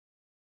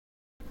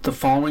The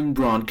following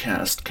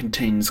broadcast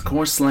contains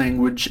coarse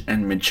language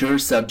and mature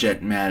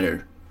subject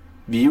matter.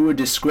 Viewer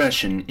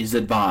discretion is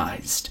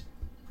advised.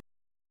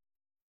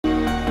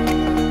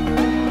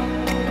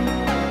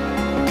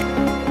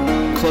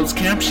 Closed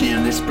captioning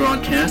of this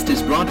broadcast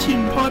is brought to you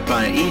in part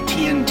by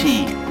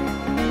AT&T,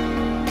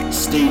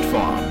 State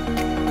Farm,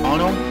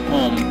 Auto,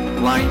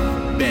 Home,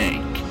 Life,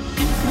 Bank,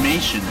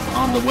 information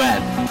on the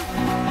web,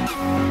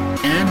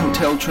 and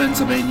Hotel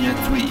Transylvania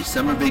 3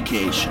 Summer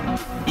Vacation,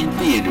 in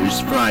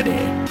theaters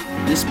Friday.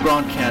 This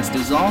broadcast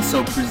is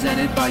also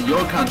presented by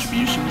your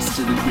contributions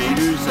to the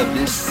creators of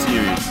this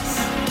series.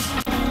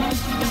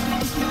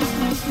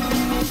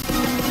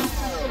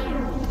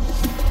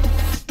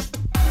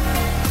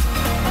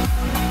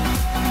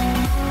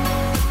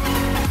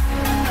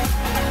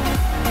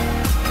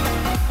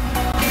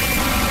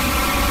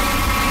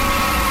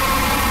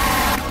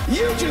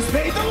 You just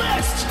made the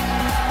list!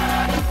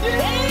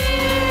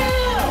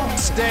 Yeah!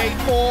 Stay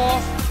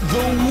off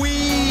the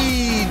weed!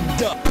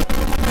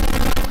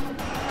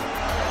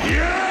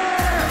 Yeah!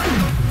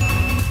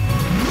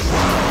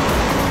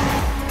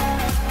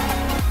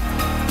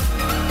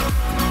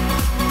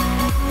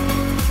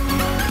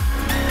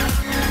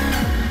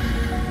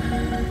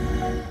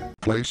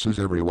 Places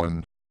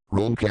everyone.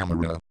 Roll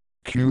camera.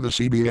 Cue the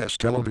CBS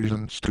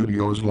television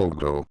studios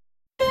logo.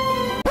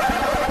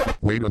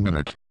 Wait a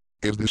minute.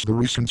 Is this the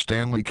recent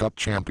Stanley Cup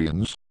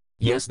champions?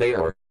 Yes, they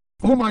are.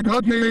 Oh my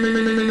god,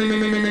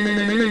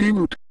 yay!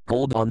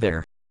 Hold on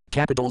there.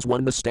 Capitals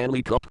won the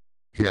Stanley Cup?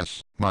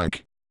 Yes,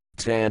 Mike.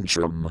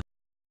 Tantrum.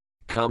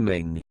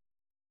 Coming.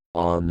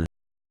 On.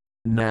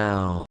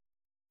 Now.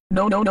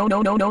 No, damn,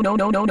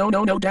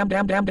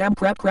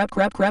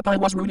 crap, I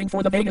was rooting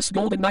for the Vegas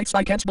Golden Knights,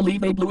 I can't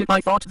believe they blew it, I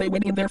thought they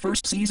win in their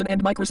first season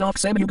and Microsoft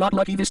Sam, you got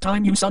lucky this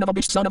time, you son of a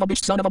bitch.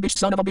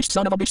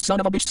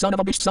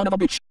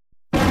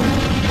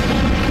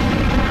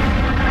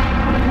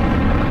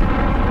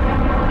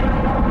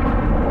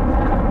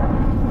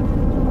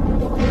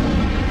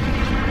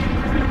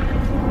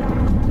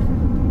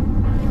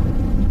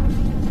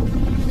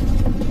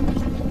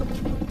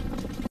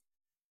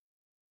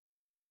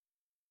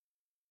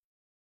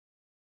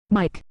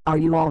 Mike, are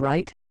you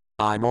alright?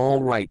 I'm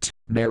alright,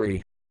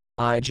 Mary.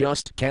 I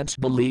just can't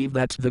believe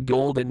that the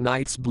Golden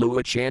Knights blew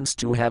a chance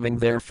to having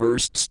their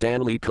first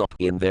Stanley Cup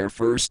in their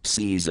first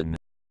season.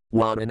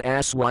 What an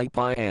asswipe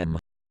I am.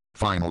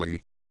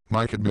 Finally,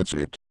 Mike admits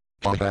it.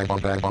 Holy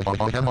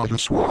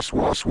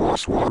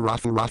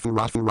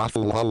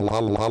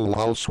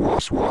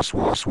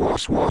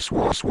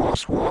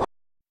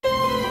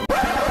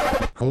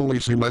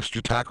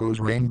Celestia tacos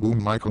rain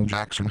boom Michael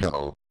Jackson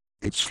hell.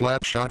 It's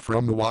Slapshot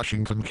from the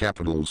Washington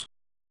Capitals.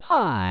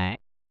 Hi.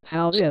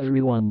 How's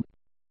everyone?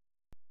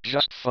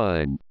 Just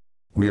fine.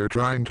 We're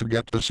trying to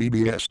get the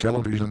CBS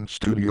television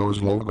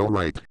studios logo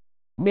right.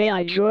 May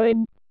I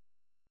join?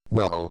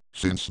 Well,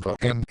 since the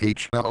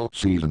NHL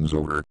season's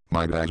over,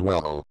 might as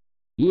well.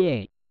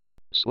 Yay.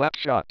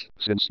 Slapshot,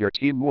 since your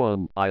team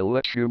won, I'll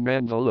let you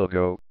man the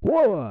logo.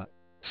 Whoa.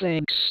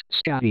 Thanks,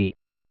 Scotty.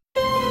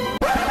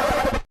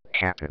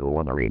 Capital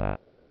One Arena.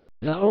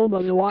 The home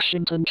of the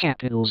Washington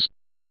Capitals.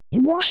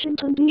 In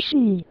Washington,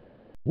 D.C.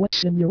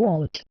 What's in your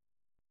wallet?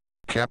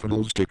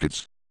 Capitals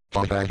tickets.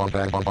 The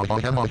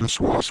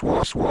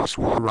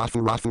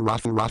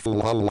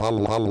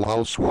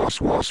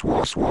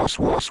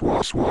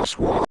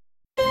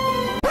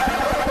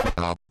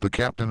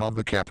captain of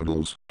the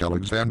Capitals,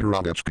 Alexander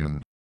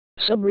Ovechkin.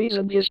 Some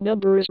reason his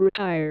number is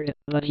retired,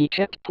 but he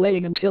kept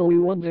playing until we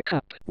won the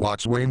cup.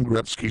 What's Wayne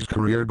Gretzky's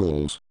career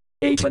goals?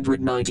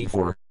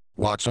 894.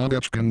 What's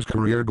Ovechkin's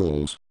career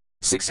goals?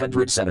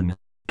 607.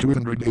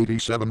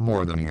 287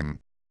 more than him.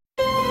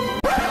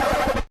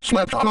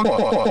 Slapshot.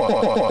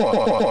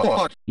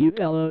 You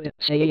fellow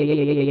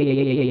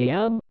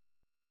Sam?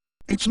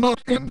 It's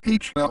not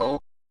NHL.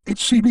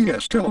 It's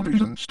CBS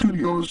television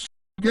studios.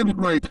 Get it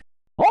right.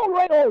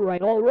 Alright.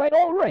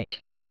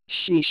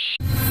 Sheesh.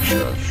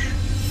 Shush.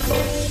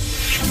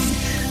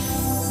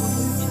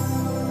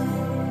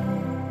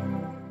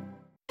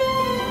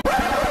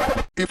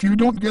 If you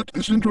don't get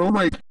this intro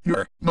right,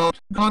 you're not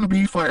gonna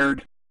be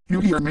fired.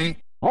 You hear me?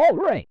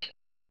 Alright.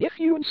 If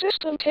you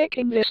insist on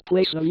taking this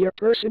place of your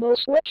personal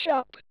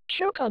sweatshop,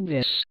 choke on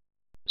this.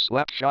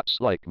 Slapshots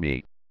like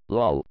me.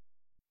 Lol.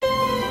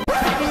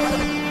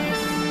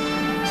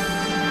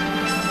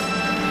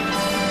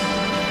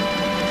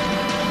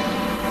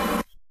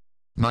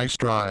 Nice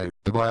try.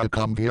 The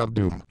Viacom of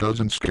Doom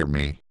doesn't scare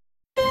me.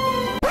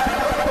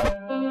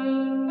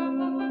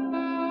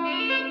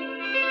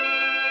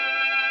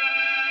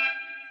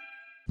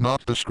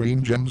 Not the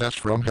Screen Gems S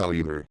from hell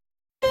either.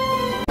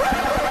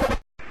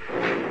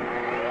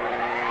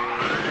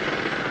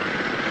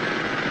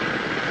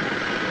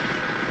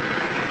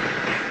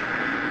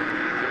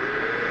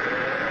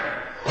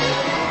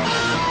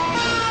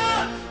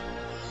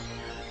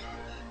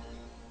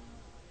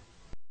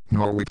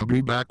 Norway to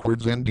be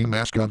backwards and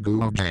demask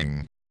goo of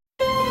dang.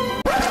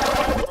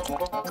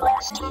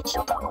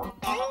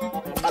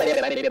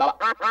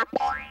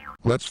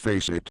 Let's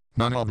face it,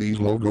 none of these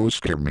logos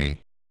scare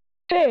me.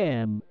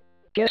 Damn.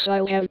 Guess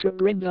I'll have to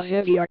bring the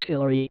heavy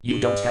artillery. You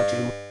don't have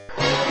to.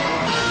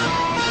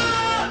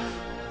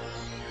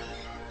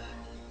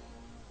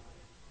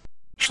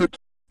 Shit.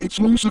 It's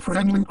Lucifer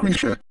and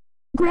Lucretia.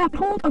 Grab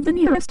hold of the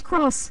nearest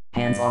cross.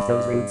 Hands off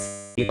those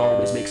roots. It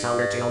always makes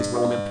our tails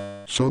grow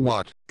limp. So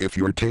what, if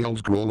your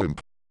tails grow limp?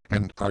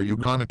 And are you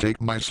gonna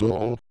take my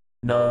soul?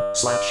 No,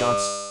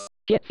 Slapshots.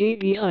 Get thee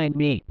behind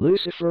me,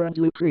 Lucifer and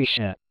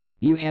Lucretia.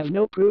 You have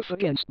no proof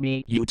against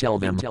me. You tell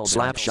them,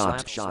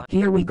 Slapshot.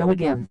 Here we go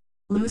again.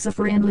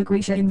 Lucifer and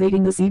Lucretia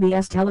invading the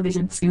CBS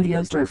television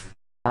studio's turf.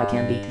 I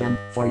can beat them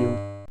for you.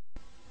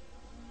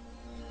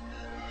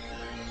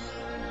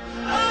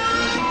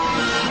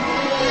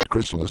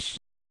 Chrysalis,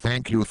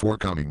 thank you for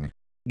coming.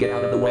 Get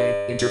out of the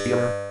way,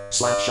 interferer.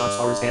 Slapshot's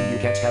ours and you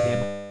can't have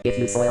him. If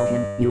you soil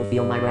him, you'll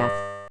feel my wrath.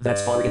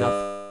 That's far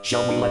enough.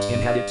 Shall we let him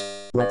have it?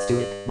 Let's do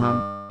it,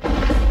 Mom.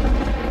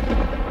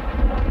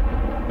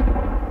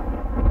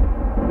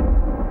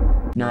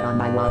 Not on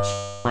my watch.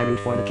 I root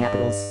for the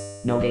Capitals.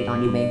 No date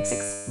on you May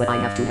 6, but I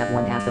have to have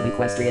one half of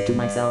Equestria to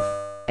myself.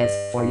 As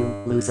for you,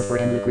 Lucifer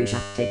and Lucretia,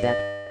 take that.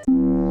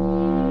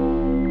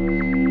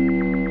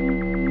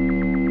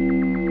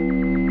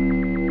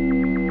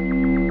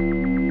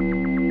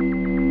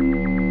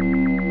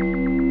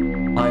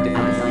 I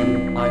defy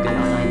you. I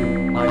defy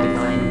you. I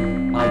defy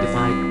you. I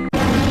defy you.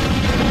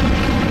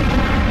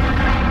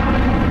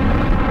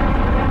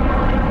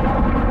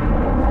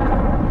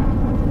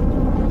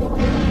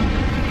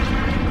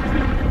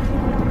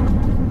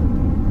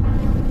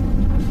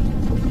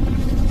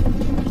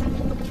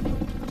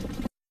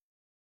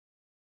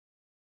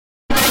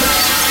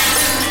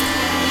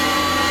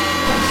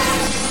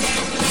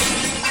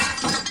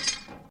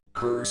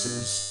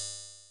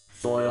 Curses.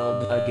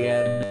 Foiled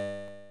again.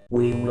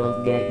 We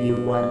will get you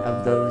one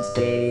of those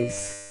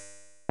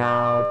days.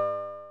 Ow.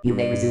 You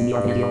may resume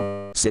your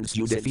video. Since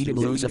you defeated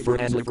Lucifer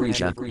and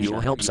Lucretia,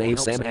 you'll help save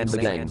Sam and the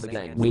gang.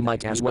 We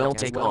might as well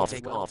take off.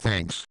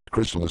 Thanks,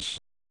 Chrysalis.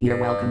 You're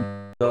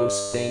welcome. Go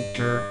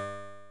stinker.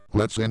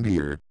 Let's end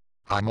here.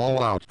 I'm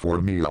all out for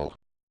a meal.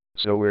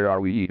 So where are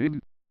we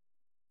eating?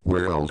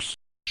 Where else?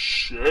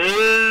 Shame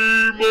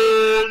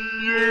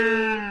on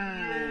you!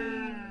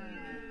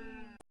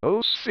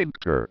 Oh,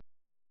 stinker.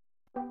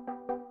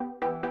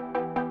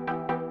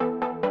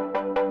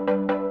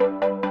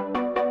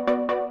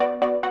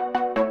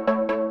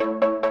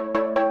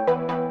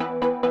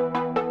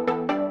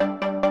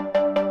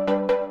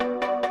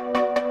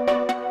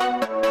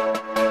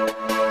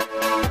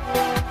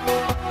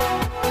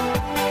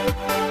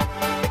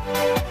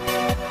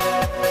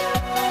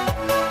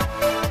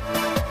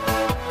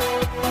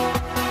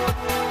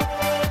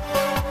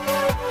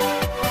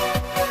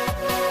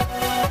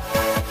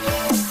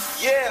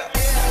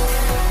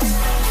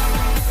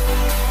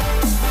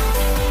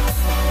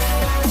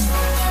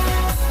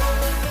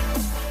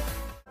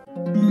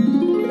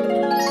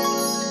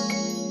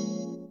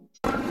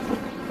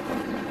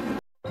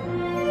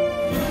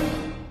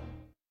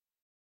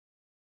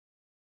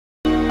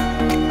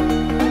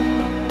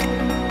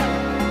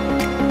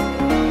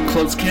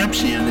 Closed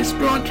caption. This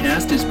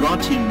broadcast is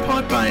brought to you in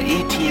part by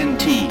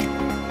AT&T,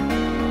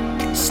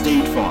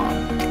 State Farm,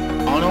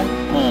 Auto,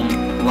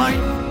 Home, Life,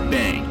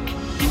 Bank,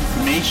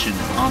 information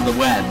on the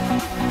web,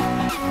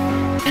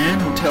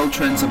 and Hotel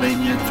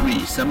Transylvania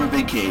 3 Summer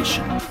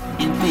Vacation,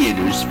 in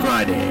theaters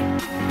Friday.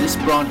 This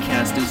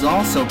broadcast is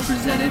also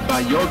presented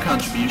by your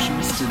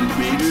contributions to the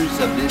creators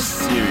of this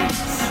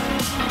series.